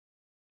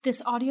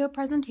This audio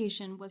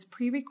presentation was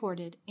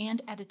pre-recorded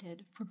and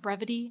edited for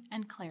brevity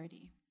and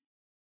clarity.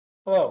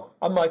 Hello,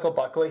 I'm Michael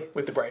Buckley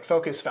with the Bright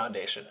Focus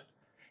Foundation,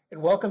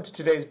 and welcome to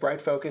today's Bright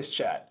Focus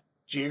Chat,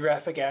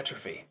 Geographic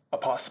Atrophy, a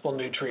Possible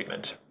New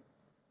Treatment.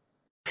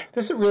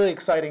 This is a really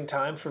exciting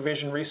time for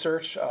vision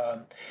research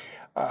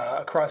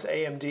across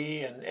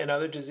AMD and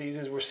other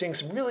diseases. We're seeing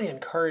some really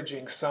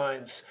encouraging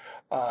signs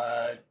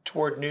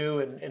toward new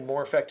and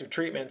more effective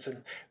treatments, and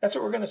that's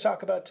what we're going to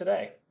talk about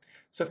today.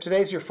 So if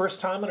today's your first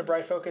time on a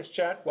Bright Focus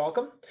Chat,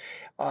 welcome.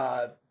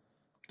 The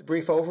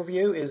brief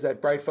overview is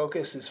that Bright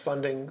Focus is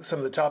funding some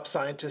of the top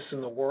scientists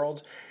in the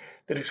world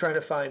that are trying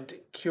to find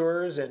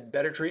cures and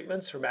better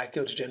treatments for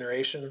macular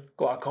degeneration,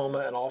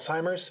 glaucoma, and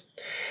Alzheimer's.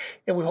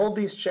 And we hold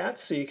these chats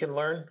so you can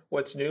learn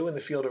what's new in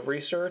the field of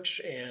research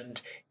and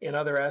in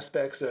other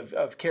aspects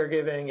of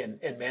caregiving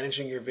and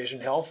managing your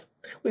vision health.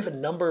 We have a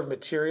number of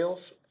materials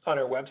on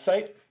our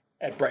website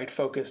at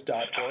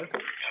brightfocus.org.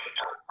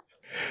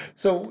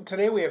 So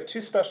today we have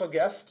two special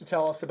guests to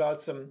tell us about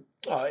some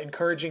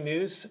encouraging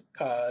news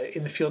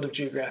in the field of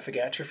geographic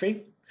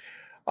atrophy.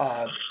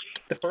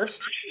 The first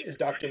is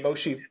Dr.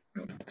 Moshe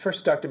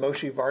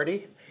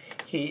Vardi.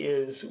 He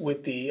is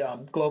with the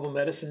global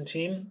medicine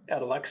team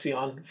at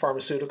Alexion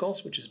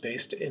Pharmaceuticals, which is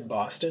based in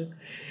Boston.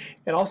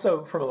 And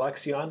also from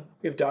Alexion,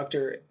 we have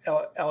Dr.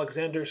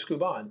 Alexander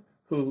Skuban,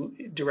 who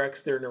directs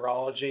their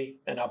neurology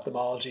and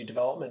ophthalmology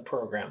development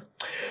program.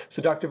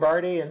 So Dr.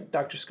 Vardi and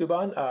Dr.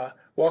 Skuban,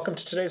 welcome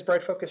to today's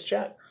Bright Focus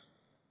Chat.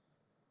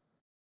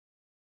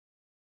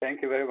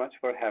 Thank you very much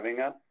for having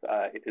us.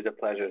 It is a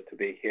pleasure to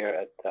be here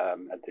at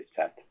this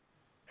chat.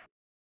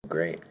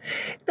 Great.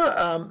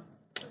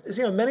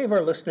 Many of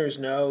our listeners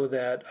know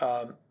that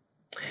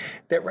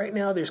that right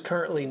now there's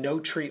currently no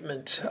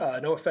treatment,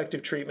 no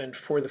effective treatment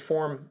for the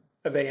form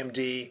of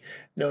AMD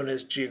known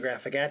as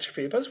geographic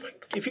atrophy. But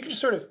if you could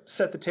just sort of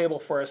set the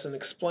table for us and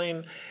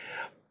explain,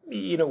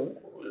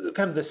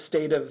 kind of the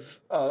state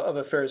of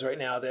affairs right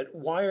now, that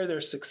why are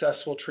there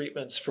successful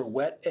treatments for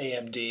wet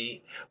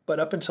AMD,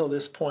 but up until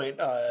this point,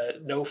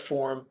 no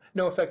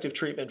effective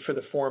treatment for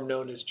the form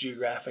known as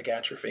geographic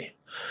atrophy?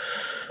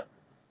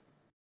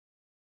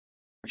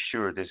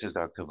 Sure, this is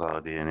Dr.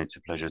 Vardi, and it's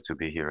a pleasure to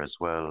be here as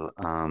well.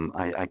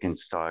 I can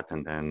start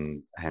and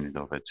then hand it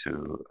over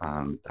to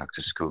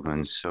Dr.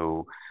 Skuban.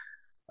 So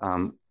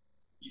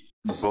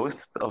both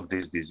of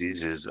these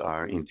diseases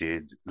are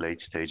indeed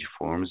late-stage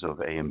forms of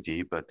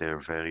AMD, but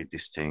they're very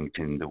distinct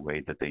in the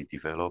way that they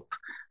develop.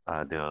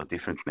 There are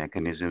different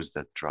mechanisms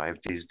that drive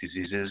these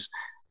diseases,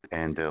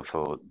 and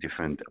therefore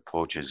different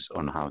approaches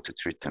on how to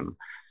treat them.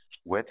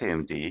 Wet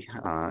AMD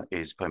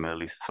is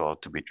primarily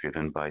thought to be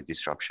driven by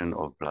disruption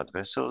of blood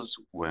vessels,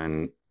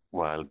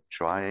 while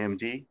dry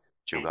AMD,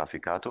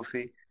 geographic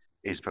atrophy,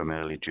 is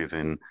primarily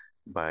driven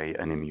by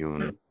an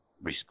immune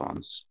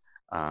response,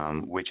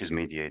 which is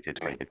mediated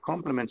by the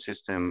complement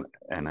system,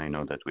 and I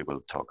know that we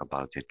will talk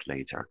about it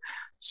later.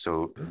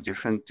 So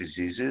different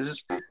diseases,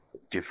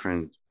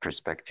 different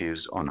perspectives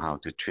on how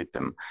to treat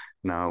them.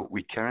 Now,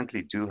 we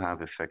currently do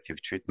have effective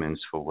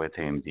treatments for wet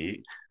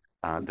AMD.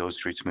 Those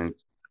treatments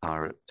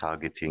are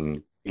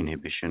targeting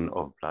inhibition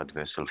of blood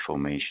vessel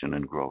formation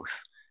and growth.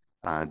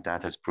 That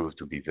has proved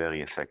to be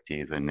very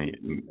effective, and it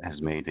has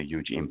made a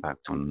huge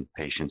impact on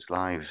patients'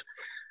 lives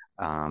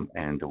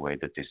and the way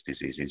that this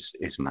disease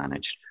is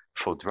managed.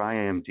 For dry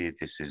AMD,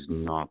 this is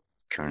not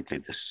currently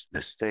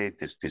the state.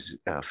 This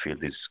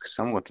field is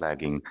somewhat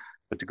lagging,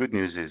 but the good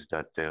news is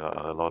that there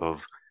are a lot of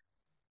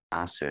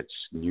assets,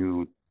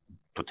 new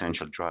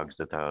potential drugs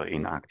that are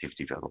in active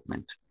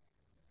development.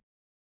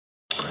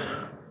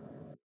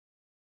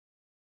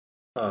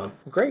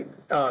 Great.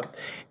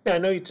 I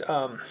know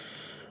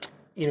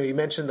you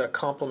mentioned the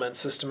complement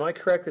system. Am I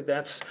correct that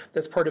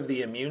that's part of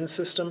the immune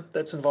system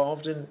that's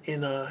involved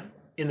in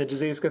the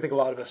disease? I think a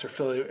lot of us are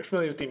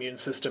familiar with the immune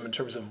system in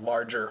terms of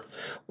larger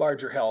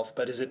health,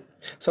 but is it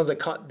something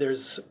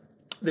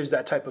there's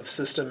that type of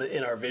system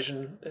in our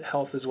vision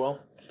health as well?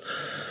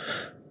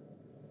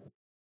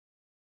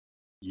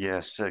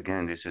 Yes.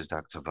 Again, this is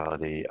Dr.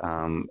 Vardi,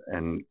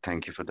 and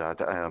thank you for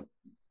that.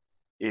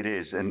 It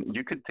is, and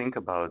you could think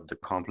about the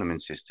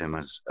complement system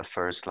as a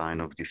first line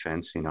of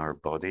defense in our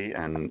body,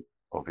 and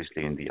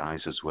obviously in the eyes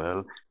as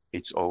well.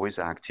 It's always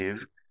active,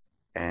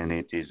 and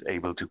it is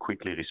able to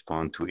quickly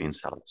respond to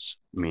insults,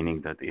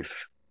 meaning that if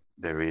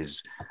there is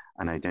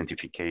an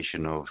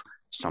identification of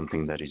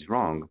something that is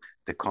wrong,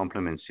 the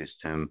complement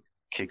system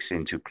kicks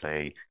into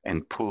play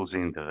and pulls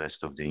in the rest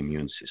of the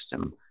immune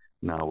system.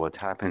 Now, what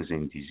happens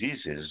in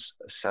diseases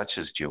such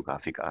as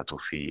geographic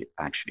atrophy,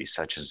 actually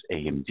such as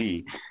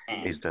AMD,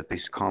 is that this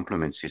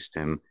complement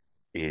system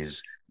is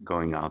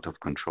going out of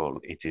control.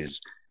 It is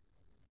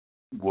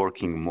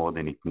working more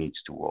than it needs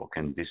to work,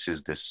 and this is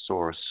the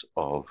source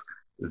of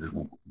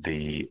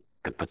the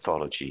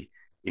pathology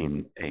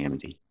in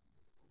AMD.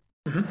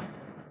 Mm-hmm.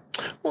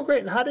 Well,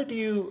 great. And how did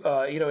you,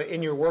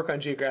 in your work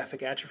on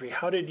geographic atrophy,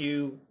 how did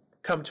you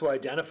come to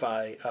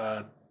identify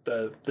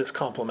this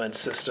complement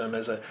system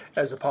as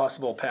a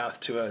possible path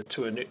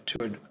to an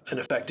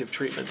effective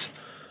treatment?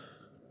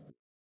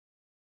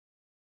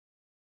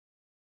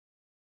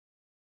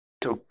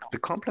 So the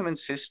complement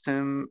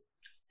system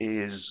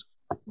is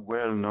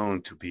well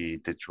known to be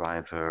the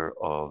driver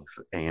of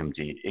AMD.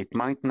 It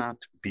might not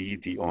be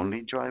the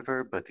only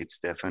driver, but it's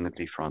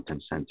definitely front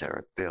and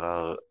center. There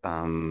are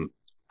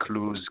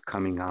clues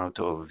coming out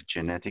of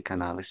genetic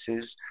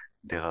analysis.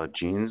 There are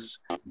genes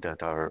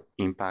that are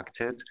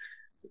impacted,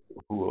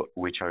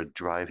 which are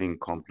driving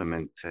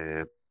complement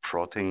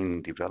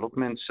protein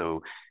development.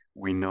 So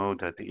we know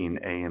that in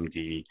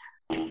AMD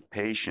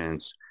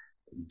patients,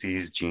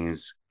 these genes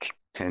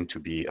tend to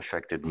be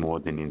affected more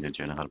than in the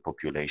general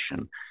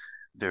population.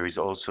 There is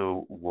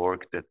also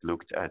work that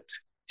looked at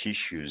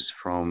tissues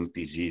from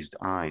diseased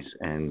eyes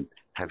and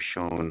have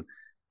shown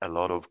a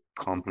lot of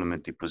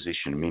complement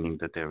deposition, meaning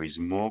that there is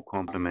more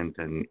complement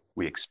than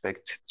we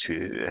expect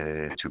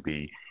to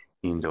be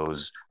in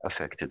those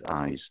affected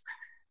eyes.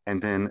 And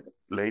then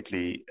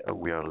lately,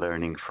 we are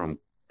learning from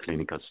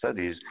clinical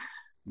studies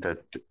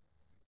that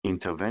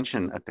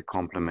intervention at the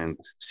complement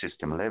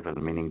system level,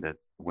 meaning that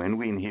when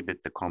we inhibit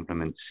the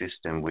complement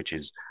system, which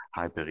is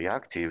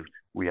hyperreactive,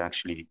 we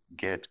actually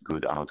get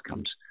good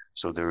outcomes.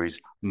 So there is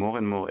more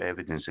and more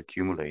evidence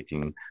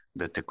accumulating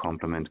that the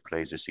complement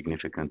plays a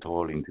significant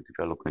role in the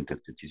development of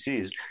the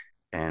disease,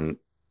 and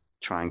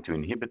trying to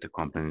inhibit the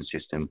complement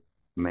system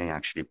may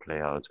actually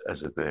play out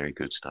as a very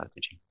good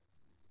strategy.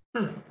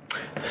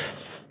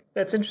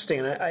 That's interesting,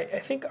 and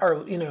I think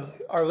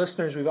our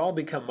listeners, we've all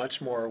become much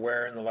more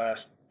aware in the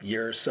last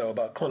year or so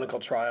about clinical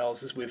trials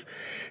as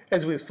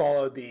we've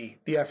followed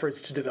the efforts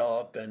to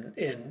develop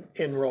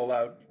and roll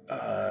out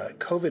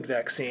COVID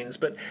vaccines.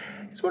 But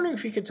I was wondering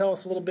if you could tell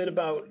us a little bit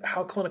about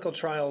how clinical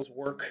trials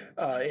work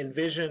in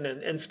vision,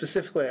 and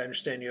specifically, I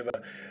understand you have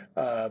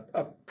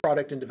a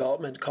product in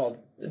development called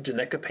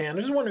Danicopan. I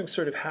was just wondering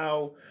sort of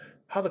how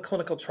the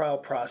clinical trial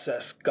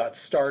process got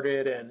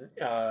started and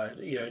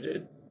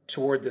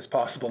toward this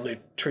possible new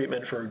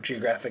treatment for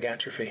geographic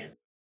atrophy.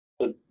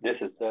 So this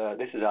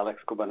is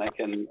Alex Kuban. I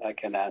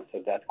can answer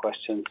that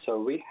question. So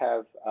we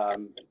have a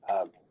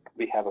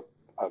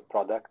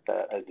product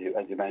as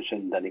you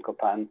mentioned,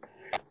 Danicopan,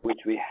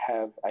 which we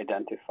have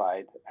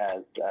identified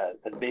as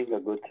being a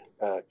good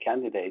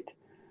candidate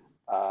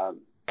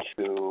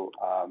to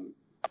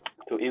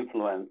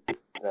influence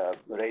the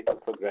rate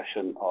of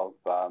progression of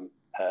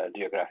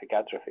geographic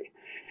atrophy.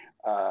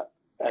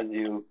 As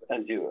you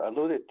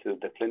alluded to,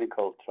 the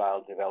clinical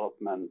trial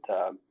development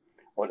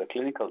or the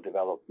clinical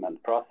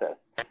development process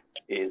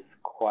is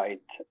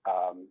quite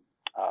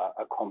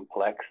a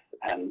complex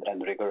and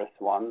rigorous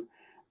one,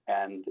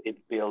 and it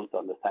builds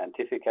on the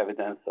scientific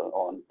evidence,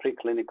 on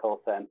preclinical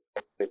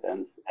scientific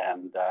evidence,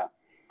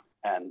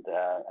 and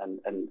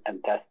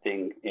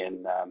testing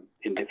in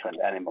different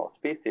animal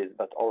species,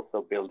 but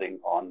also building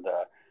on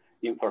the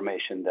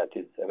information that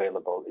is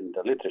available in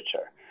the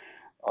literature.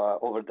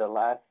 Over the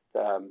last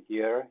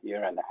year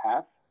and a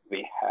half,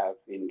 we have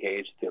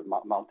engaged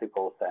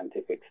multiple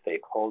scientific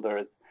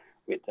stakeholders,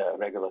 with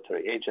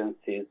regulatory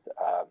agencies,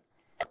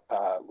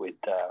 with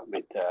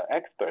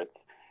experts,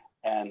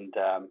 and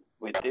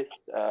with this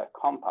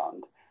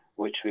compound,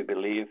 which we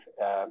believe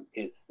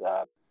is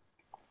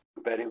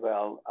very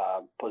well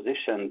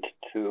positioned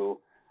to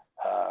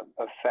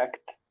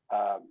affect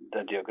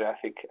the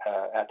geographic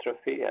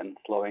atrophy and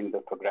slowing the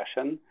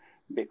progression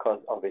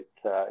because of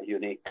its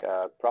unique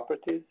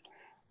properties.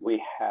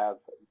 We have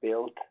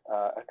built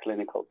a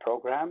clinical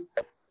program,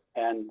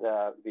 and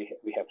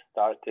we have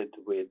started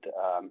with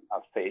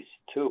a phase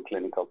 2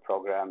 clinical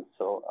program,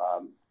 so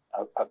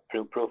a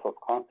proof of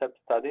concept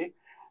study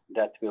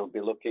that will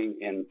be looking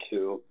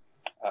into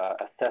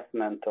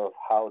assessment of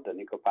how the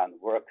Danicopan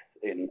works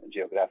in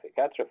geographic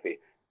atrophy.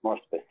 More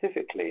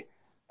specifically,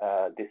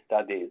 this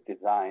study is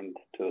designed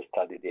to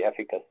study the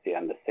efficacy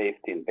and the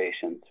safety in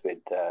patients with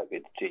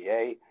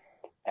GA,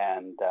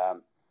 and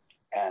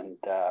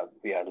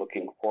we are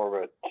looking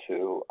forward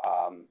to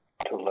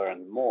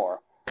learn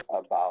more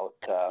about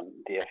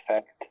the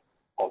effect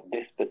of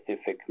this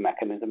specific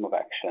mechanism of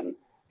action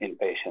in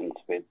patients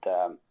with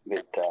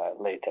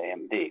late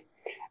AMD.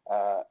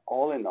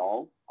 All in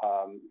all,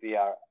 we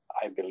are,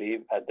 I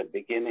believe, at the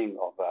beginning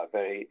of a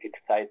very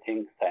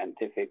exciting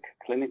scientific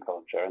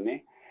clinical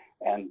journey,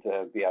 and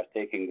we are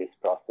taking this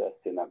process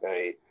in a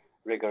very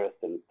rigorous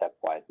and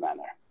stepwise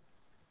manner.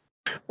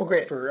 Well,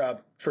 great.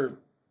 For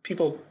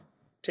people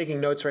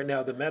taking notes right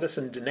now, the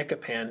medicine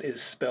Danicopan is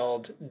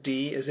spelled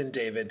D as in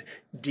David,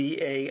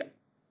 D-A-N-I-C-O-P-A-N.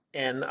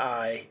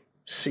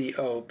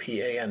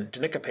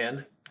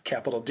 Danicopan,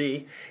 capital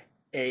D,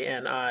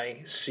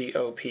 A-N-I-C-O-P-A-N.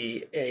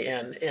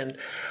 And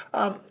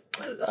I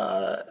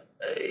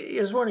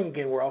was wondering,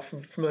 again, we're all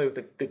familiar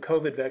with the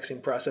COVID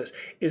vaccine process.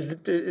 Is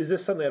this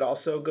something that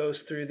also goes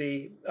through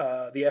the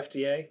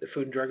FDA, the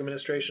Food and Drug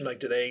Administration? Like,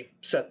 do they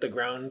set the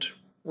ground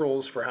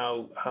rules for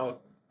how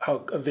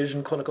a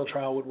vision clinical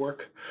trial would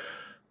work?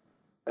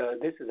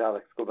 This is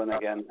Alex Kuban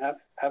again.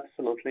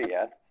 Absolutely,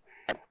 yes.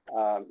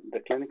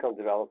 The clinical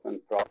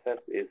development process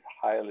is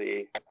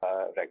highly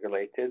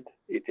regulated.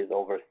 It is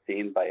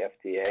overseen by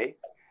FDA,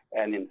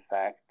 and in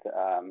fact,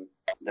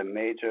 the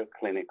major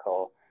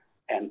clinical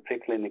and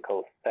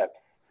preclinical steps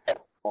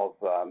of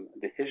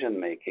decision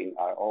making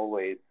are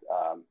always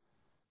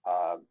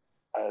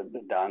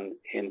done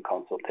in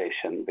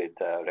consultation with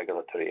the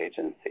regulatory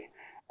agency,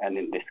 and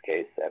in this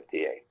case,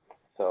 FDA.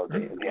 So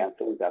the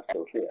answer is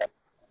absolutely yes.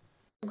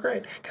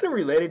 Great. Kind of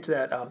related to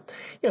that,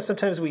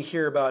 sometimes we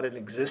hear about an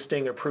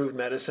existing approved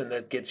medicine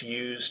that gets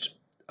used,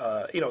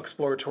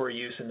 exploratory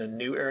use in a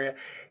new area.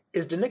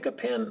 Is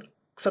danicopan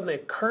something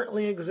that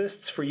currently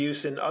exists for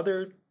use in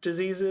other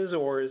diseases,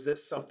 or is this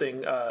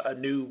something a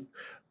new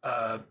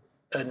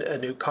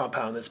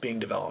compound that's being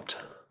developed?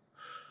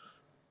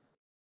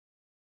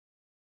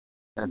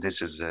 This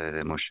is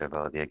Moshe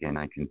Vardi again.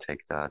 I can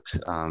take that.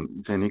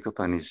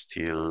 Danicopan is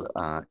still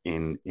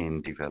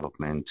in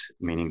development,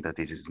 meaning that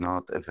it is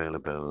not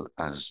available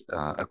as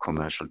a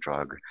commercial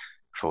drug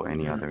for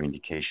any other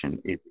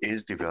indication. It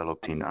is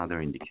developed in other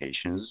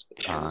indications,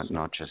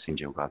 not just in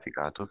geographic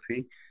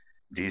atrophy.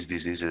 These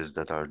diseases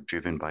that are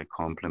driven by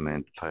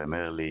complement,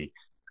 primarily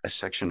a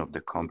section of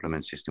the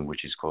complement system,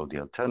 which is called the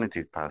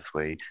alternative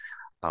pathway,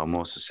 are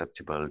more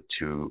susceptible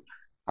to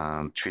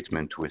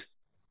treatment with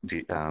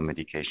the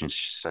medications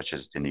such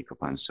as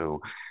danicopan.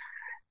 So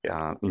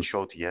in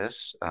short, yes.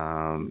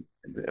 A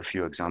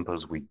few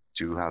examples, we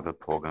do have a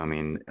program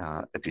in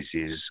a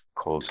disease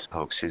called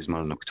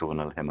paroxysmal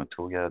nocturnal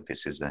hematuria. This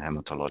is a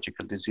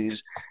hematological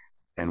disease.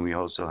 And we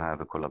also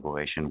have a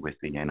collaboration with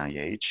the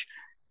NIH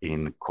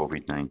in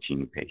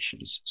COVID-19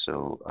 patients.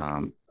 So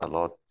a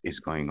lot is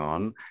going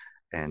on.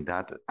 And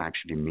that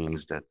actually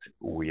means that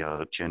we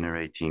are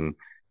generating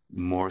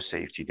more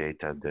safety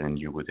data than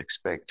you would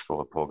expect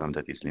for a program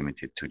that is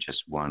limited to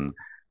just one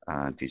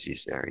disease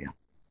area,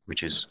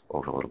 which is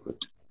overall good.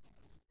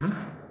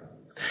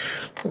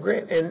 Well,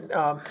 great. And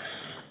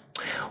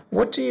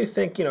what do you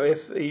think,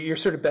 if your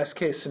sort of best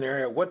case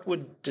scenario, what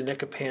would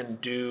danicopan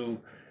do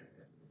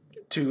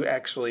to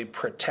actually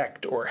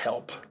protect or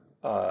help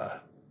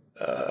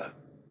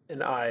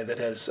an eye that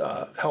has,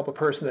 help a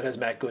person that has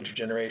macular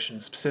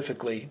degeneration,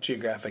 specifically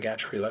geographic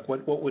atrophy? Like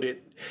what would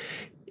it,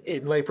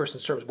 in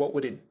layperson's terms, what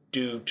would it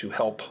do to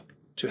help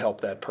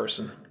that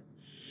person?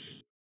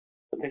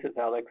 This is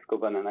Alex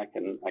Kuban, and I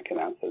can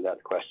answer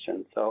that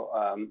question. So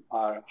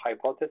our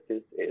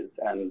hypothesis is,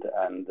 and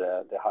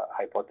the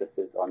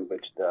hypothesis on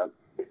which the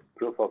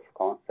proof of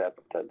concept,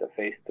 the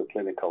phase 2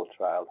 clinical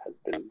trial has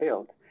been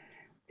built,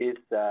 is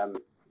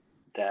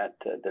that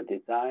the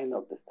design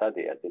of the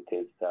study as it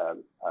is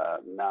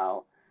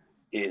now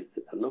is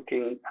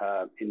looking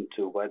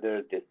into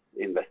whether this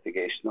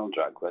investigational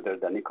drug, whether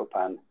the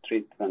danicopan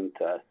treatment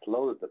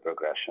slows the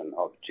progression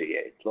of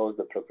GA, slows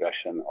the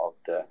progression of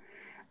the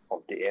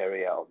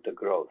area of the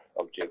growth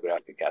of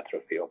geographic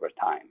atrophy over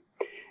time,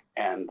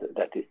 and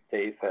that is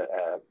safe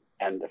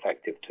and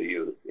effective to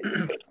use in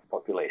the patient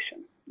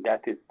population.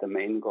 That is the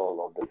main goal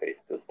of the phase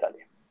 2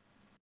 study.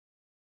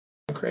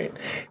 Great.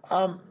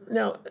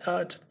 Now,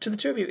 to the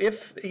two of you,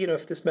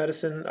 if this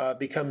medicine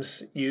becomes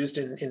used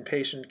in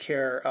patient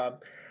care,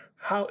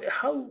 how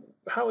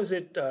is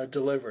it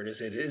delivered? Is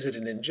it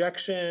an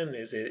injection?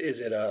 Is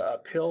it a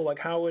pill? Like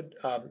how would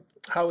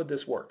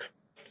this work?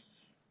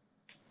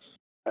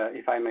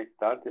 If I may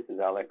start, this is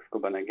Alex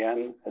Kuban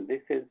again.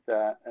 This is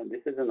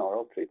an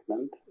oral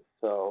treatment.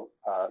 So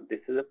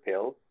this is a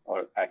pill,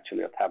 or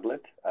actually a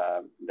tablet,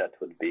 that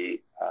would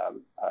be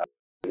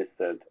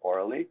administered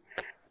orally.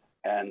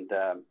 And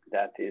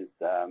that is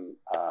a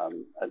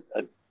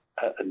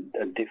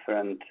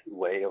different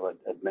way of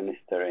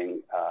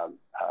administering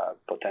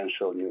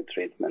potential new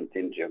treatment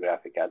in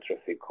geographic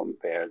atrophy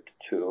compared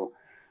to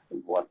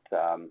what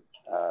the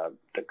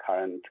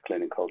current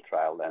clinical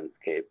trial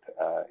landscape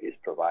is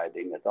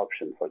providing as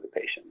option for the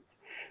patients.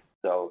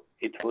 So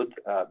it would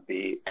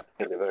be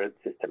delivered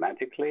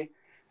systematically,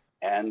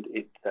 and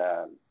it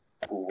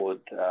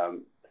would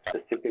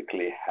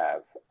specifically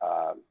have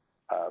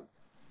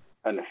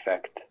an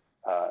effect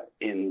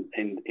in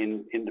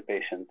the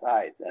patient's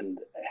eyes and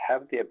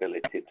have the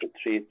ability to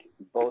treat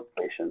both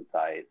patients'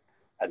 eyes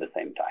at the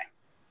same time.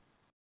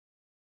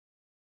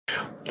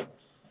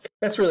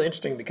 That's really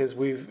interesting because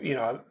we've,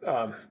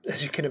 as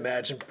you can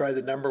imagine,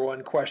 probably the number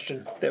one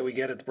question that we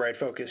get at the Bright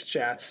Focus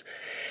chats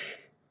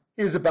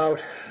is about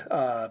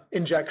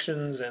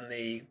injections and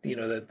the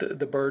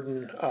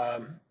burden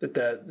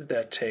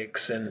that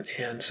takes, and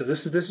so this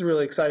is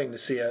really exciting to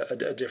see a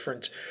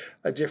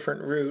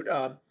different route.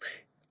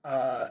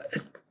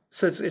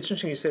 So it's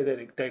interesting you say that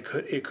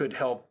it could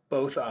help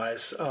both eyes.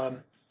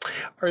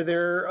 Are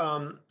there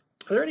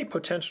any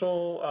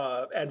potential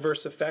adverse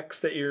effects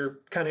that you're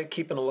kind of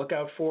keeping a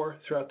lookout for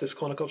throughout this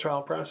clinical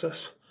trial process?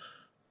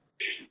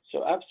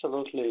 So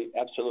absolutely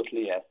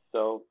yes.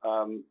 So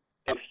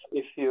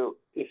if you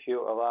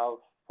allow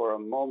for a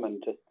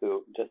moment,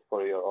 just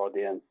for your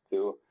audience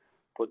to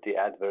put the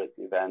adverse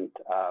event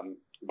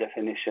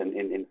definition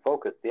in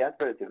focus, the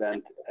adverse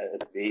event as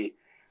we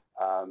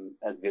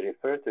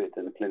refer to it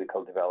in the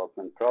clinical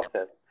development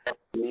process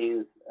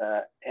means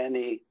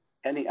any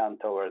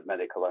untoward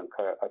medical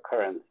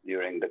occurrence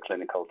during the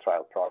clinical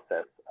trial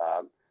process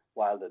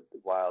while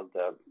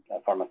the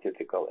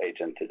pharmaceutical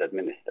agent is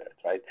administered,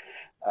 right?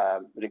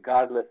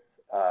 Regardless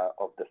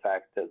of the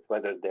fact that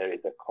whether there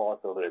is a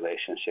causal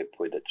relationship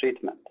with the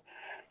treatment.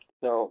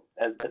 So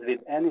as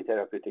with any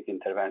therapeutic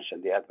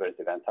intervention, the adverse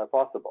events are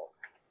possible.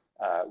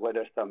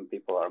 Whether some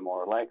people are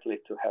more likely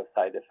to have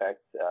side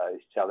effects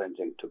is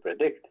challenging to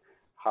predict.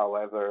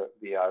 However,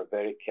 we are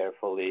very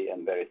carefully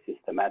and very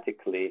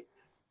systematically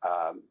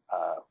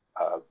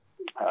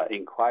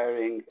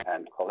inquiring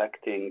and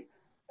collecting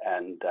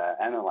and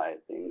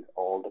analyzing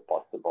all the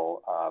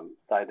possible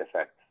side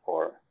effects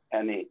for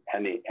any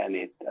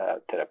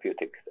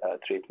therapeutic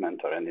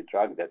treatment or any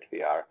drug that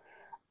we are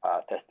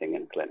testing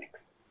in clinics.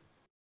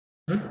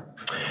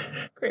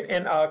 Great.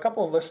 And a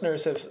couple of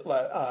listeners have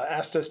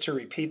asked us to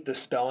repeat the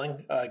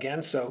spelling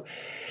again. So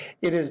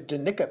it is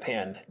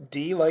danicopan,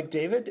 D like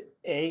David,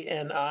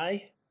 A-N-I-C-O-P-A-N.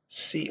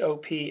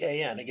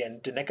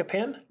 Again,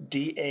 danicopan,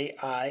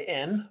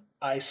 D-A-I-N-I-C-O-P-A-N.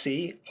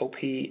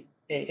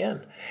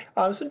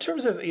 So in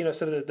terms of,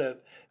 sort of the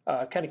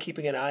kind of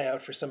keeping an eye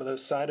out for some of those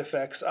side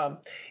effects,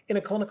 in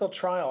a clinical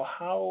trial,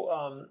 how,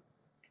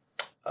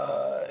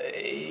 are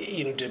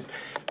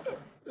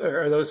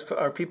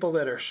people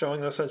that are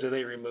showing those signs, are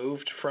they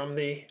removed from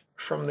the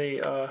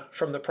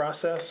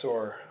process,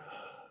 or?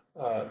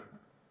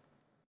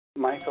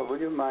 Michael,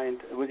 would you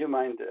mind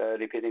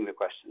repeating the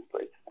question,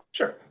 please?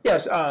 Sure.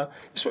 Yes.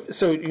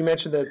 So you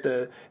mentioned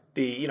that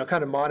the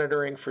kind of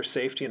monitoring for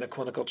safety in a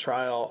clinical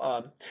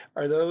trial,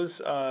 are those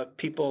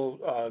people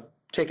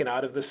taken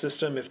out of the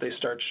system if they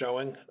start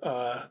showing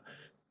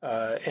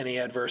any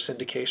adverse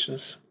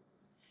indications?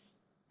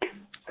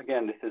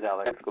 Again, this is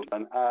Alex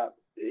Gubin.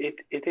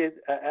 It is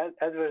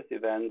adverse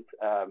events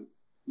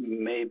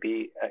may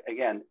be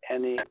again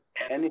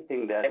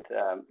anything that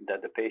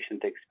the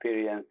patient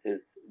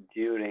experiences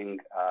during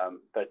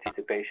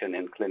participation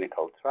in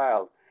clinical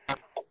trials,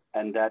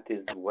 and that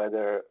is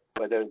whether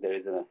there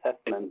is an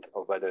assessment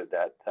of whether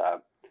that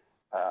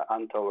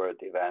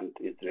untoward event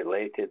is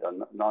related or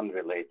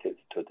non-related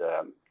to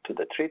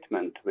the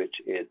treatment, which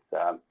is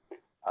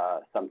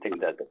something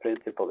that the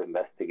principal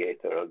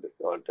investigator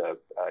or the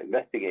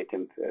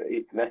investigating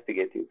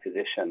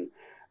physician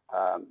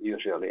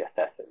usually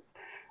assesses.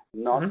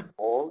 Not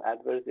all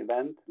adverse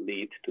events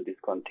lead to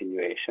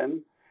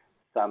discontinuation.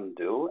 Some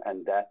do,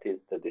 and that is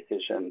the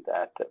decision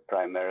that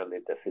primarily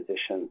the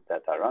physicians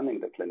that are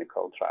running the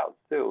clinical trials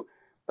do.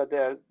 But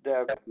there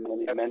are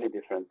many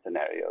different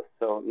scenarios.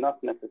 So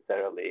not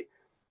necessarily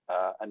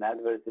an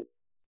adverse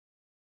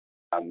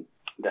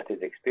that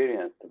is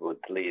experienced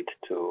would lead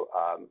to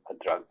a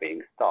drug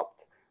being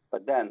stopped.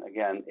 But then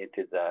again, it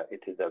is a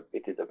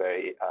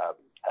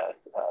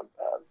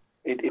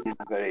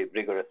very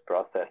rigorous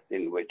process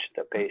in which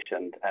the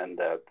patient and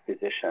the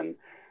physician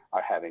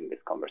are having this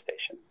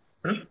conversation.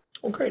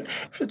 Well, great.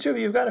 So, two of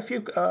you, you've got a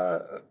few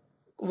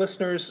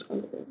listeners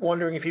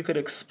wondering if you could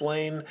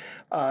explain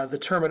the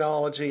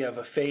terminology of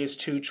a phase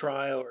 2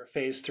 trial or a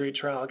phase 3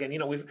 trial. Again,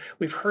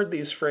 we've heard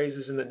these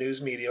phrases in the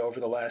news media over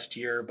the last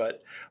year,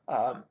 but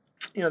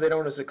they don't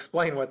always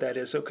explain what that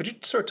is. So could you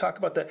sort of talk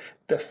about the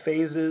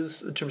phases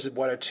in terms of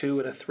what a 2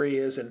 and a 3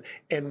 is,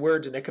 and where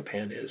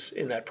danicopan is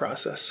in that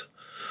process?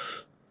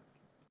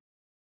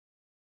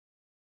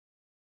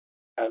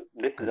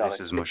 This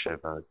is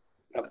Moshe Bard.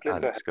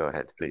 Alex, go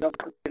ahead, please. No,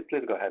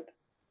 please go ahead.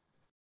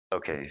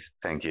 Okay,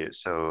 thank you.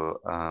 So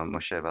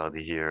Moshe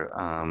Vardi here.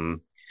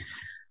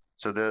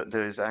 So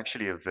there is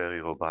actually a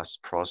very robust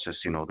process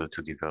in order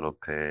to develop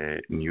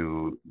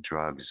new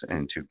drugs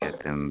and to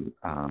get them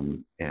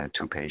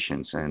to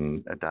patients,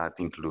 and that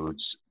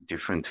includes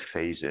different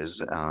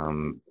phases.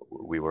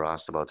 We were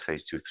asked about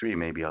phase 2, 3.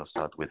 Maybe I'll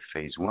start with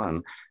phase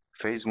 1.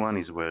 Phase 1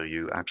 is where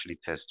you actually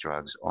test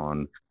drugs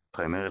on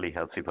primarily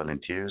healthy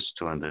volunteers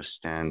to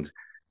understand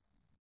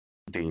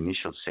the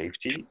initial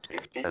safety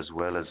as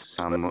well as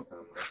some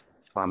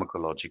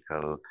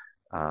pharmacological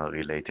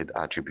related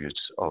attributes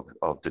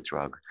of the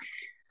drug.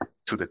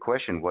 To the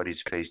question, what is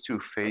phase 2?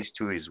 Phase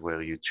 2 is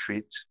where you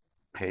treat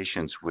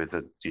patients with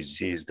a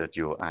disease that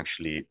you're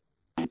actually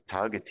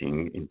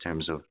targeting in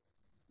terms of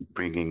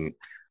bringing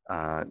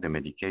the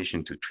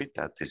medication to treat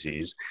that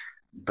disease.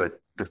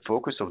 But the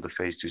focus of the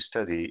phase 2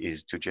 study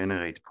is to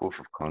generate proof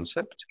of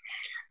concept,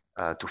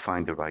 to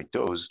find the right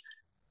dose,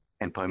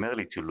 and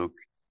primarily to look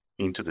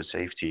into the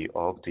safety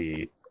of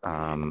the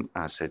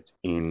asset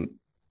in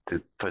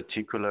the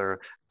particular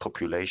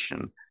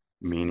population,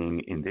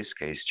 meaning in this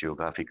case,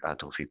 geographic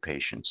atrophy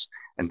patients.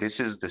 And this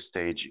is the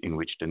stage in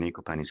which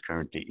danicopan is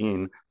currently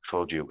in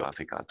for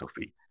geographic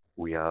atrophy.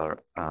 We are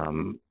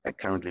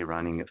currently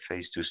running a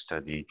phase 2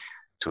 study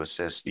to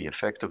assess the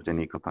effect of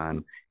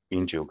danicopan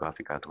in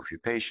geographic atrophy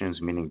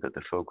patients, meaning that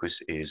the focus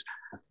is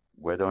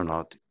whether or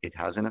not it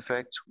has an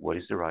effect, what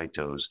is the right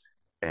dose,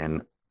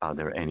 and are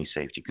there any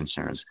safety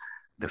concerns.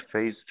 The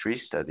phase 3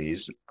 studies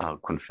are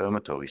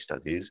confirmatory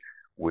studies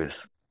with,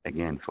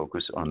 again,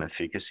 focus on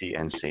efficacy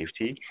and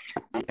safety,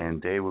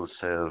 and they will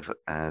serve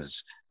as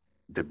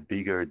the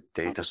bigger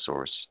data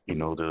source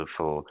in order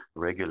for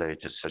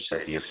regulators such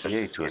as the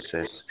FDA to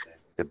assess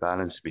the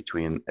balance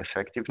between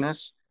effectiveness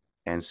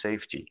and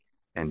safety,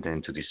 and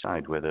then to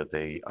decide whether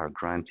they are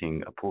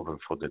granting approval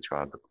for the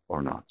drug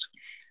or not.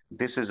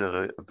 this is,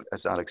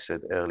 as Alex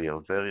said earlier,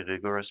 a very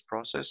rigorous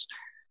process.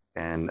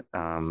 And,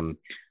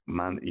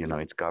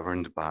 it's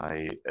governed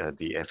by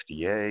the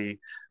FDA,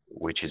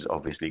 which is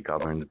obviously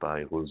governed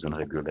by rules and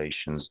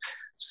regulations.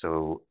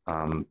 So,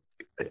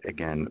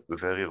 again,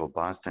 very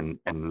robust and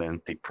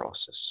lengthy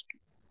process.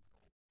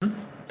 Do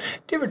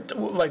you ever,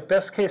 like,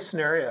 best case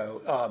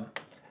scenario,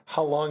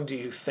 how long do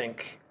you think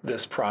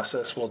this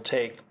process will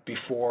take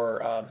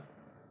before,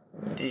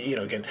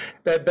 again,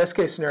 that best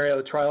case scenario,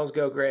 the trials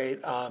go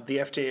great, the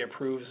FDA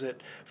approves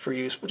it for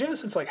use. Would you have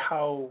a sense like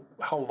how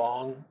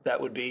long that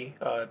would be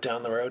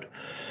down the road?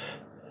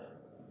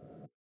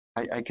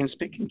 I can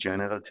speak in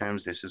general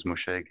terms. This is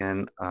Moshe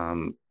again.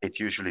 It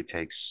usually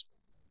takes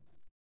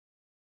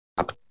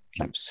up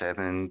to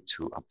 7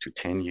 to up to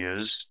 10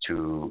 years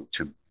to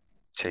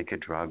take a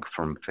drug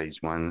from phase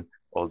 1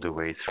 all the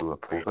way through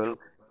approval.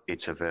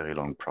 It's a very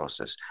long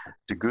process.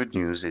 The good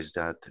news is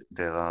that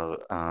there are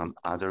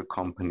other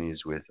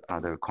companies with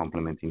other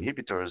complement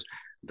inhibitors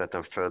that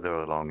are further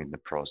along in the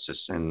process,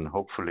 and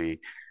hopefully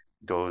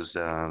those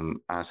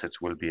assets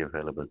will be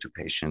available to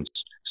patients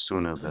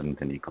sooner than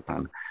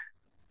Icopam.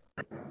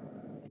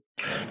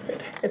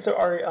 And so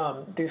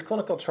are these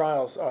clinical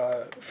trials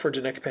for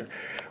danicopan,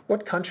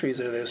 what countries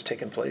are those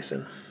taking place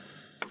in?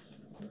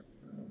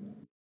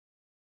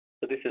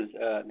 So this is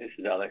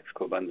Alex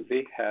Kuban.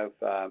 We have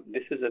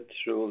this is a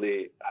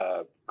truly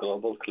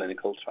global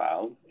clinical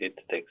trial. It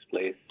takes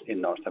place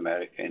in North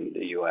America, in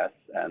the U.S.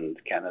 and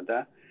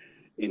Canada,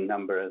 in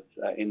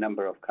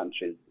number of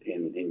countries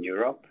in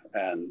Europe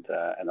and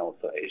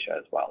also Asia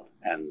as well.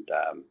 And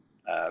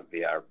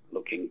we are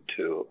looking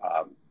to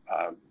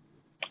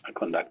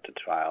conduct a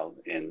trial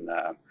in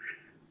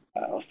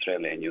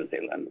Australia and New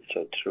Zealand.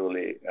 So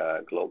truly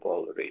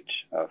global reach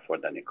for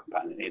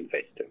danicopan in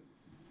phase 2.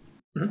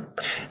 Mm-hmm.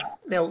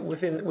 Now,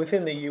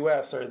 within the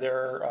U.S., are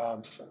there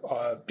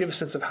give a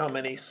sense of how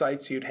many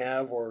sites you'd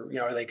have, or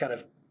are they kind of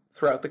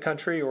throughout the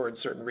country or in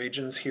certain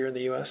regions here in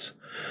the U.S.?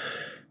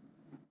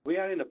 We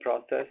are in the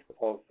process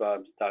of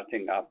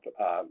starting up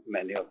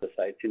many of the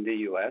sites in the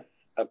U.S.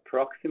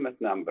 Approximate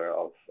number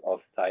of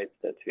sites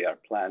that we are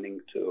planning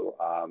to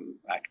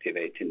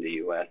activate in the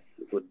U.S.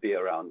 would be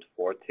around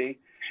 40,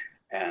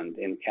 and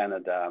in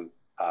Canada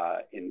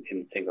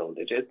in single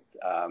digits.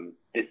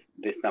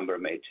 This number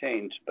may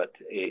change, but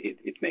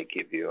it may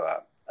give you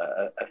a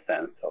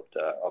sense of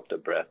the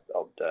breadth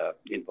of the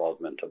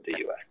involvement of the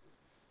U.S.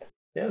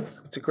 Yes,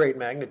 it's a great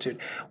magnitude.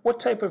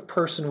 What type of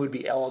person would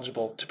be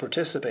eligible to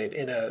participate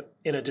in a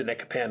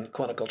danicopan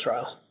clinical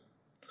trial?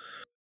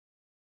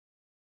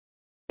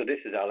 So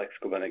this is Alex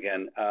Kuban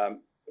again.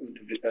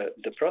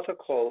 The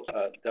protocol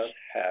does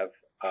have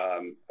a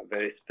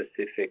very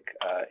specific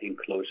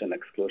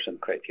inclusion-exclusion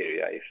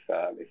criteria, if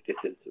this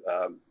is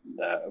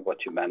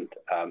what you meant,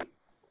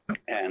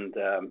 and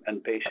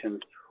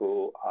patients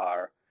who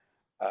are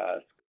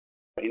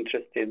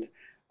interested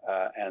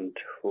and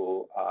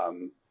whose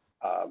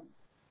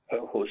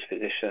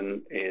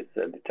physician is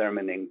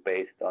determining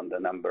based on the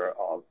number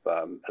of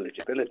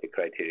eligibility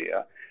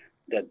criteria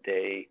that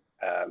they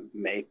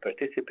may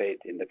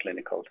participate in the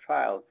clinical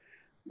trial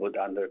would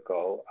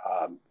undergo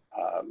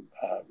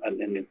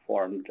an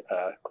informed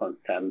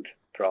consent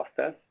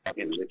process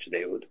in which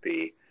they would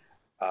be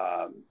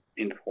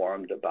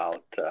informed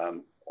about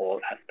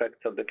all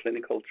aspects of the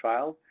clinical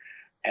trial,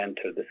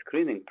 enter the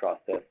screening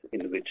process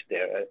in which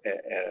their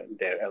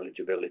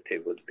eligibility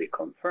would be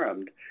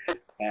confirmed,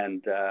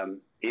 and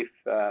if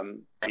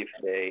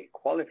they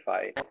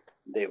qualify,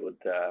 they would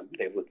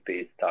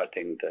be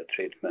starting the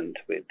treatment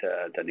with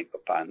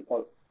danicopan,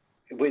 or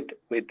with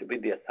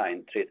the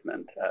assigned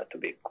treatment, to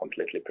be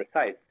completely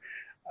precise,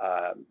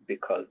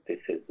 because this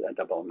is a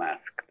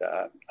double-masked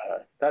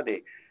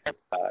study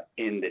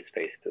in this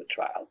phase 2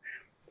 trial.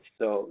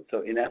 So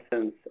in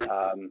essence,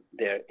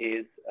 there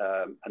is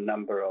a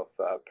number of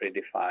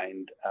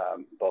predefined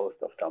both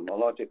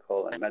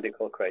ophthalmological and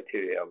medical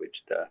criteria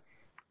which the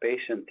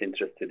patient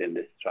interested in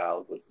this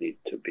trial would need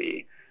to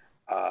be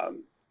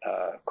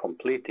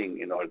completing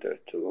in order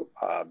to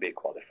be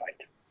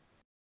qualified.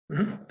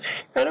 Mm-hmm.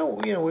 I know,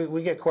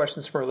 we get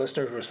questions from our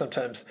listeners where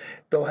sometimes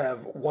they'll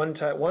have one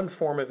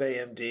form of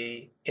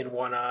AMD in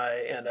one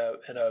eye and a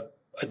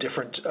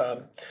different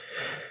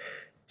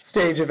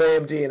stage of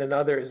AMD in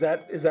another. Is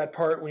that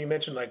part, when you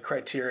mentioned like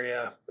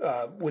criteria,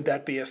 would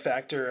that be a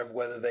factor of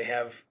whether they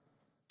have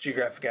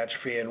geographic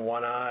atrophy in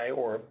one eye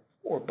or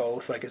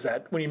both? Like, is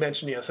that, when you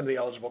mentioned some of the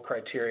eligible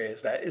criteria,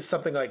 is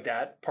something like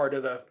that part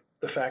of the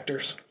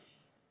factors?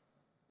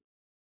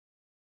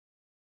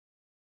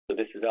 So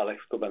this is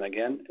Alex Kuban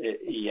again.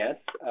 Yes,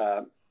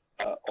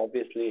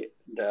 obviously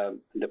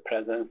the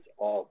presence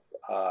of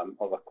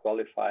a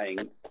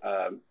qualifying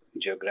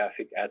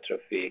geographic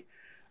atrophy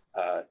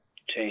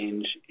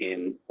change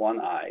in one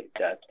eye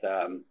that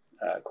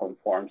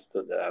conforms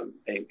to the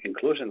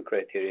inclusion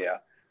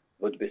criteria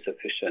would be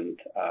sufficient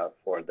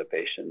for the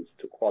patients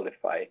to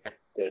qualify.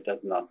 There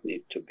does not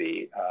need to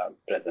be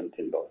present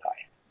in both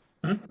eyes.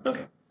 Mm-hmm.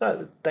 Okay.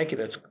 Thank you.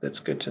 That's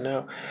good to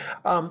know.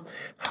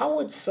 How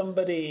would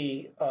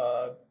somebody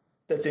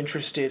that's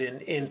interested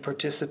in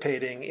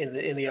participating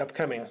in the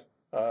upcoming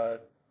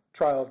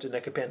trial of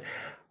danicopan,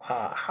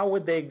 how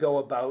would they go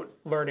about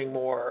learning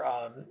more?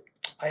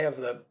 I have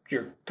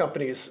your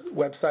company's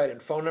website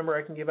and phone number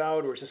I can give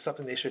out, or is this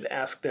something they should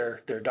ask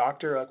their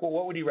doctor? Like, well,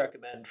 what would you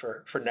recommend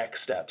for next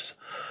steps?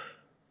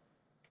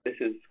 This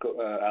is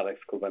Alex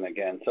Kuban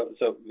again.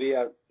 So we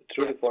are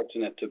truly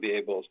fortunate to be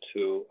able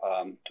to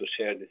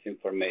share this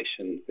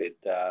information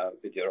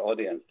with your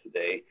audience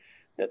today,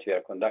 that we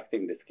are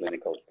conducting this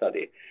clinical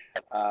study.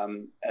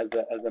 As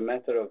a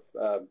matter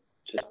of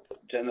just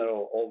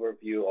general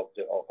overview of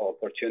the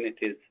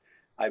opportunities,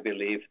 I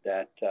believe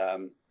that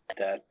the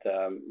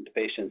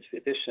patient's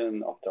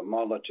physician,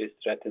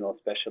 ophthalmologist, retinal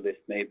specialist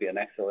may be an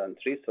excellent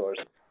resource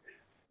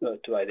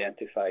to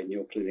identify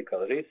new clinical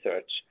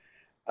research.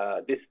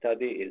 This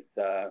study is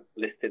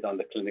listed on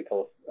the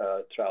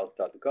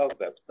clinicaltrials.gov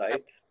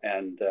website,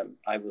 and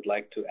I would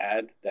like to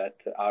add that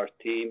our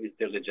team is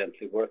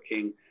diligently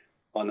working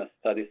on a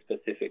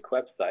study-specific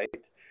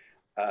website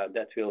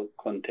that will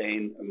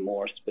contain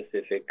more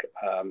specific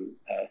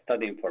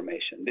study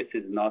information. This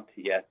is not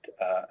yet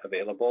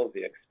available.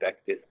 We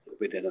expect this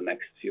within the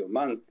next few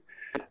months,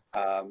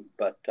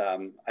 but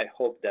I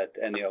hope that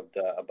any of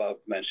the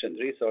above-mentioned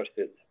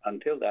resources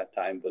until that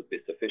time would be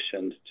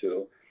sufficient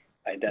to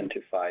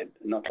identify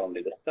not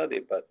only the study,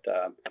 but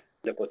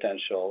the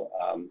potential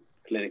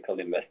clinical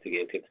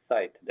investigative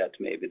site that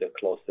may be the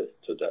closest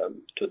to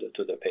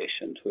the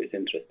patient who is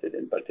interested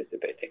in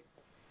participating.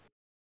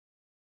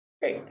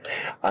 Great.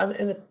 On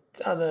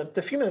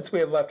the few minutes we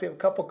have left, we have a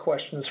couple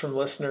questions from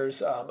listeners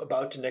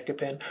about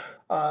danicopan.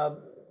 A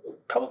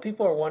couple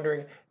people are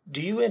wondering, do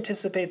you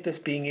anticipate this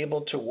being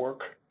able to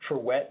work for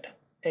wet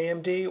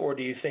AMD, or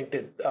do you think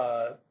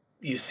that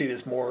you see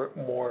this more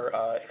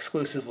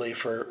exclusively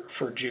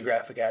for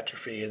geographic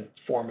atrophy in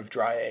form of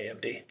dry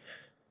AMD?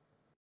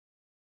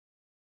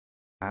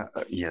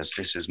 Yes,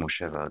 this is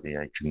Moshe Vardi.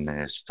 I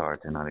can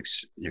start, and Alex,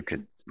 you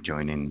could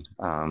join in.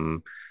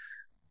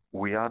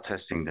 We are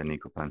testing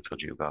danicopan for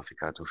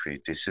geographic atrophy.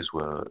 This is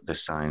where the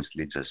science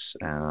leads us,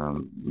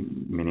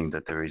 meaning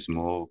that there is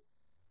more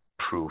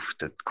proof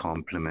that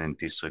complement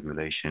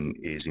dysregulation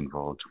is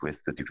involved with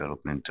the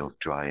development of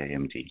dry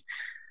AMD.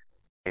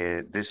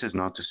 This is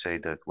not to say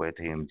that wet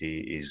AMD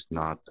is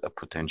not a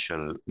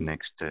potential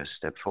next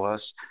step for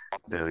us.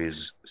 There is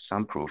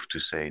some proof to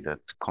say that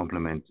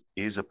complement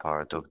is a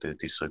part of the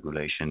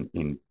dysregulation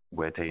in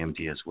wet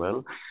AMD as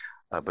well,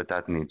 but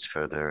that needs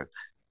further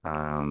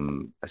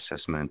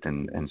assessment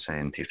and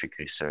scientific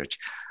research.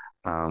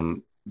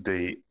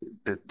 The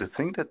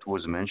thing that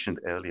was mentioned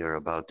earlier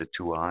about the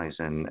two eyes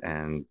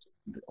and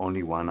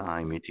only one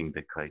eye meeting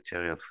the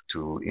criteria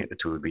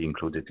to be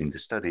included in the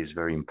study is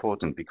very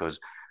important, because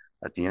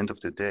at the end of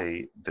the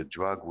day, the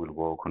drug will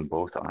work on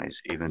both eyes,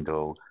 even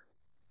though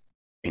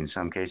in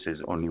some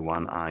cases only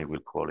one eye will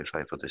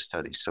qualify for the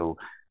study. So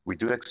we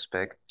do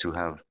expect to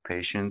have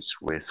patients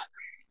with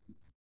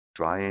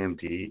dry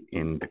AMD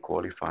in the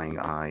qualifying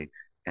eye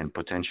and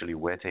potentially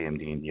wet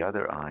AMD in the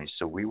other eye.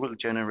 So we will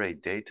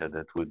generate data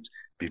that would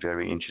be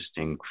very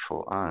interesting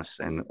for us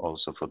and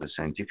also for the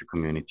scientific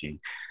community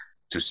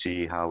to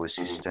see how a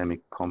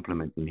systemic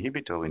complement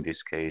inhibitor, in this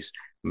case,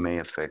 may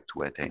affect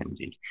wet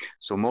AMD.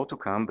 So more to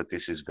come, but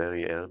this is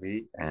very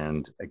early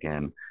and,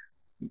 again,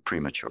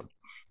 premature.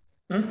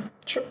 Mm-hmm.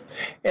 Sure.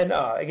 And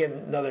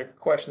again, another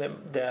question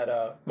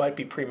that might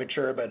be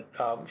premature, but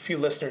a few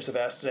listeners have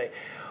asked today,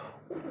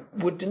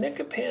 would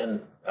danicopan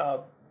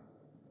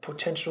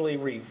potentially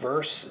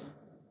reverse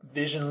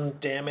vision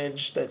damage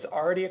that's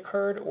already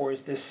occurred, or is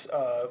this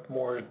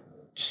more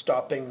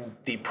stopping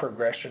the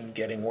progression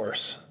getting worse?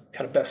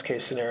 Kind of best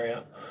case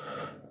scenario.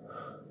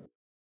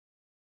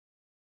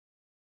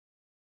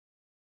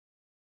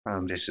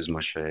 This is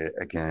Moshe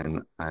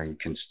again. I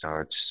can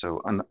start.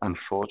 So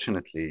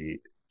unfortunately,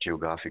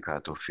 geographic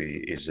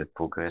atrophy is a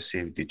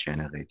progressive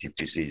degenerative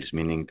disease,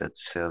 meaning that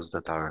cells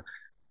that are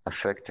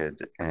affected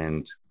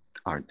and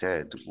are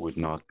dead would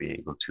not be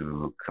able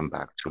to come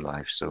back to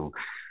life. So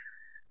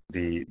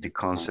the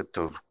concept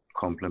of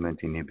complement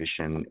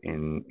inhibition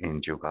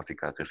in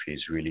geographic atrophy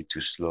is really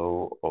to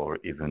slow or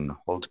even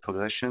halt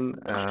progression,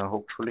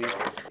 hopefully,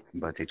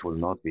 but it will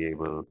not be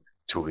able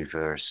to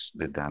reverse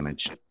the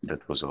damage that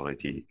was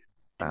already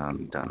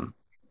done.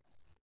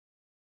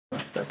 I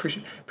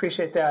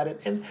appreciate that.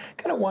 And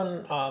kind of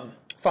one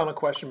final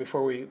question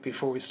before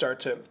we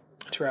start to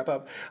wrap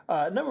up.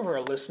 A number of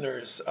our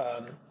listeners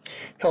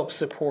help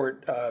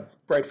support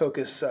Bright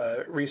Focus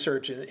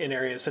research in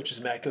areas such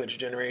as macular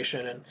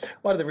degeneration, and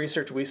a lot of the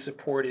research we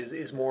support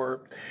is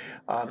more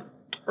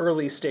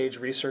early stage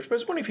research. But I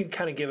was wondering if you could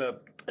kind of give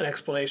an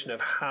explanation of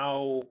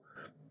how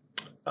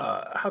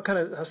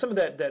some of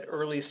that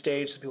early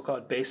stage, some people call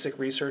it basic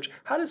research,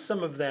 how does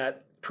some of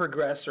that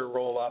progress or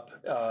roll up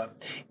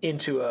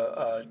into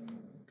a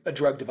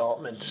drug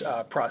development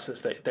process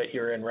that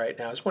you're in right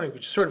now? I was wondering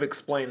if you could sort of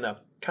explain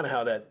kind of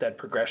how that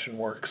progression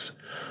works.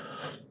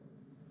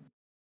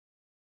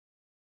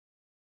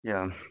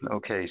 Yeah,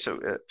 okay. So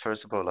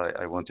first of all,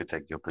 I want to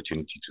take the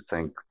opportunity to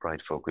thank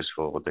Bright Focus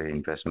for the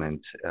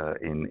investment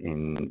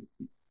in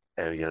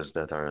areas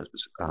that are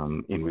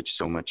in which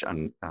so much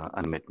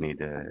unmet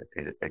need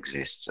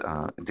exists.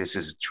 This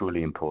is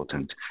truly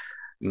important.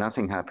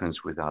 Nothing happens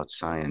without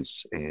science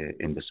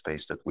in the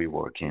space that we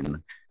work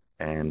in.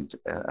 And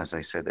as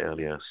I said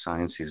earlier,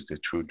 science is the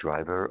true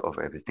driver of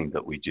everything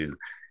that we do.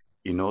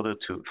 In order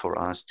for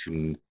us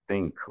to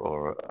think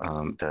or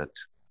that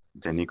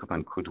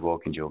danicopan could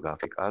work in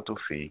geographic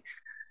atrophy,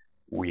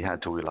 we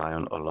had to rely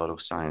on a lot of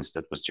science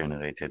that was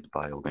generated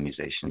by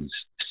organizations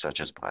such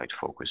as Bright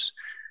Focus.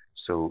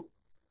 So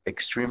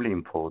extremely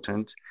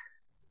important.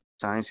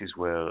 Science is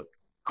where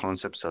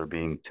concepts are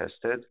being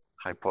tested,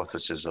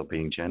 hypotheses are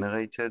being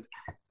generated,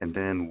 and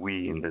then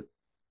we in the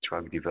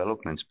drug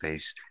development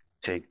space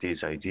take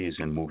these ideas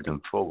and move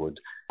them forward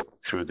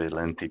through the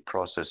lengthy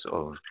process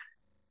of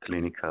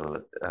clinical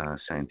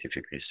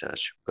scientific research.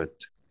 But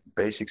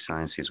basic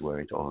science is where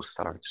it all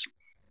starts.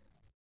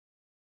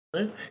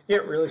 Yeah,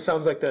 it really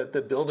sounds like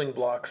the building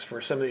blocks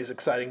for some of these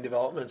exciting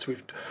developments we've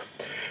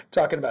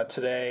talking about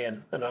today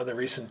and on the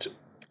recent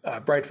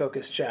Bright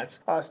Focus chats.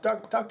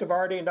 Dr.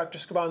 Varady and Dr.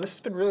 Scaban, this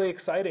has been really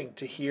exciting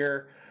to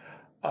hear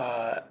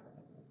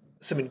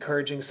some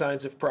encouraging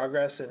signs of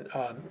progress and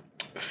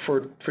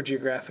for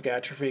geographic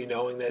atrophy,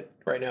 knowing that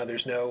right now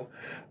there's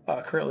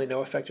currently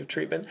no effective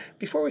treatment.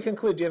 Before we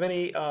conclude, do you have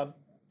any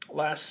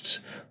last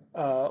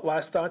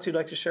thoughts you'd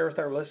like to share with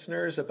our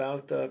listeners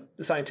about the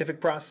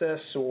scientific process,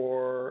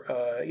 or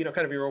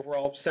kind of your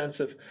overall sense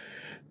of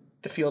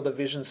the field of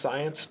vision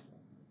science?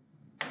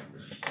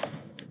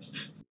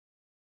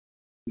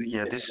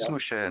 Yeah, this is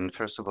Moshe, and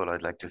first of all,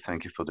 I'd like to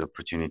thank you for the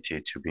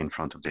opportunity to be in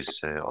front of this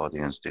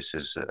audience. This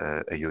is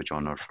a huge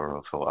honor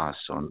for us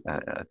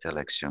at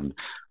Alexion.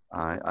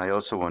 I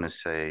also want to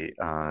say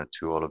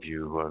to all of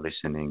you who are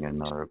listening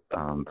and are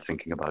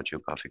thinking about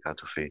geographic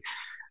atrophy,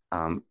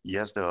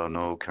 yes, there are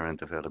no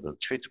current available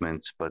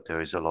treatments, but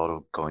there is a lot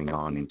of going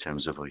on in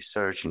terms of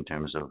research, in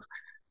terms of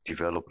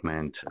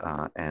development,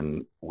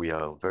 and we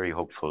are very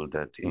hopeful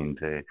that in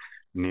the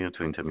near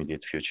to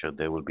intermediate future,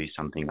 there will be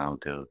something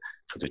out there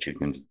for the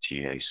treatment of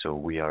GA. So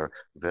we are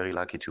very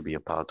lucky to be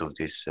a part of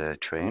this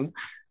train,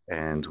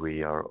 and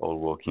we are all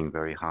working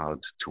very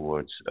hard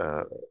towards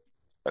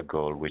a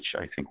goal which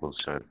I think will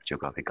serve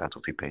geographic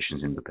atrophy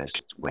patients in the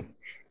best way.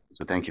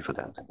 So thank you for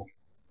that.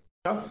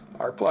 Oh,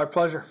 our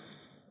pleasure.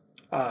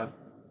 Dr.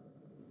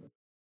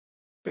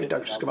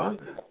 Scaban?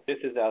 This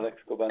is Alex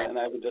Scaban, and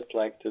I would just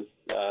like to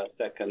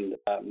second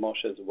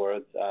Moshe's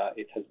words.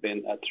 It has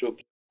been a true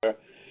pleasure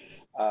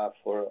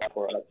for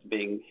us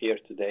being here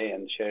today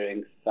and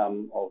sharing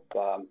some of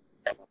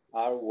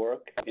our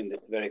work in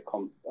this very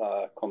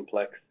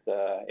complex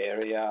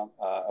area,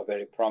 a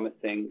very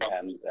promising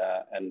and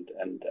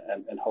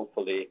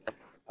hopefully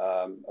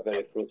a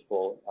very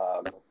fruitful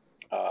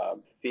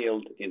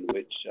field in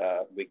which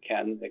we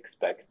can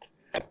expect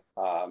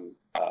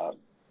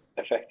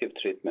effective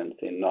treatments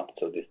in not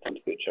so distant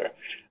future.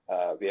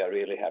 We are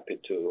really happy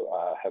to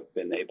have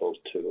been able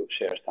to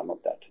share some of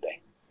that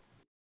today.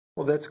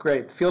 Well, that's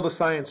great. The field of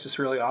science just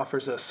really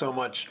offers us so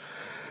much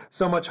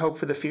hope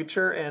for the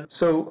future. And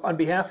so on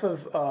behalf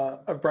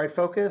of Bright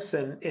Focus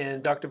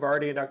and Dr.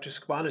 Varady and Dr.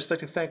 Scaban, I'd just like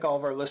to thank all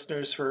of our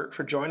listeners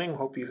for joining.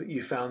 Hope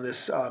you found this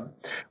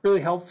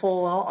really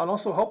helpful and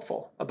also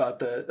hopeful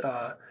about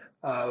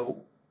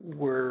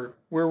where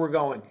we're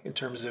going in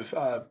terms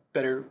of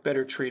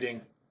better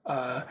treating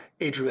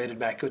age-related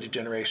macular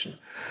degeneration.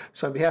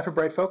 So on behalf of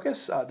Bright Focus,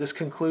 this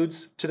concludes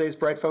today's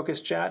Bright Focus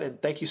chat,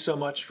 and thank you so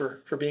much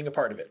for being a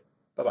part of it.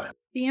 Bye-bye.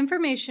 The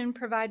information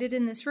provided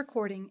in this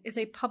recording is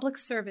a public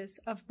service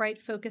of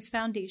Bright Focus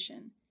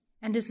Foundation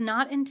and is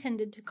not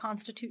intended to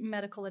constitute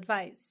medical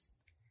advice.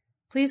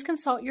 Please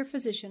consult your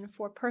physician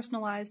for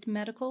personalized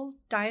medical,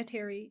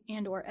 dietary,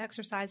 and/or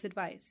exercise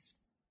advice.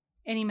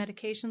 Any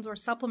medications or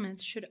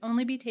supplements should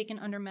only be taken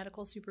under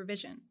medical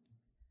supervision.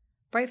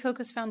 Bright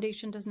Focus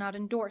Foundation does not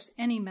endorse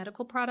any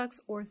medical products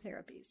or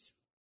therapies.